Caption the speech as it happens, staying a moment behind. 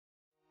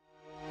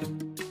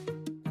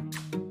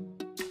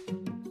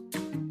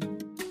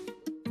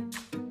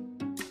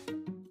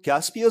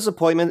Caspio's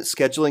appointment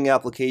scheduling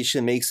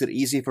application makes it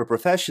easy for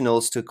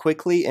professionals to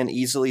quickly and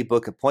easily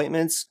book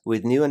appointments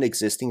with new and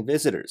existing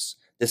visitors.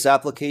 This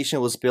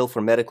application was built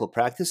for medical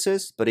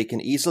practices, but it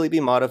can easily be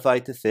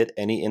modified to fit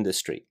any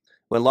industry.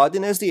 When logged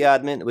in as the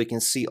admin, we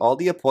can see all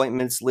the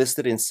appointments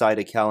listed inside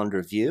a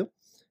calendar view.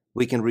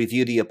 We can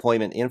review the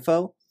appointment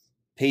info,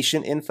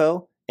 patient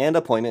info, and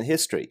appointment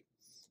history.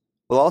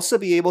 We'll also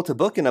be able to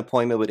book an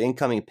appointment with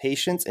incoming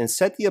patients and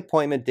set the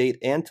appointment date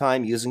and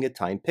time using a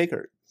time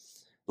picker.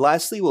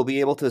 Lastly, we'll be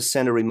able to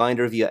send a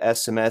reminder via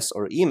SMS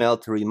or email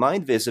to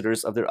remind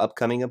visitors of their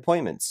upcoming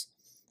appointments.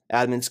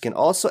 Admins can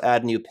also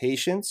add new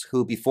patients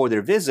who, before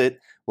their visit,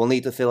 will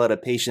need to fill out a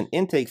patient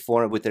intake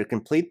form with their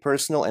complete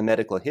personal and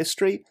medical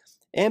history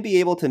and be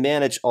able to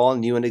manage all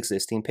new and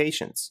existing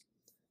patients.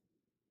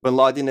 When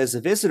logged in as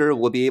a visitor,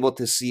 we'll be able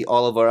to see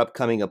all of our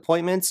upcoming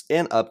appointments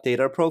and update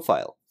our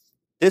profile.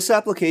 This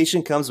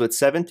application comes with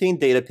 17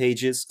 data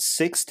pages,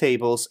 6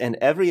 tables, and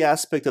every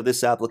aspect of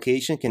this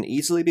application can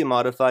easily be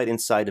modified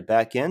inside the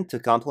backend to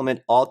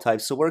complement all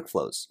types of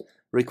workflows.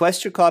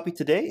 Request your copy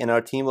today and our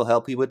team will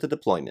help you with the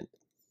deployment.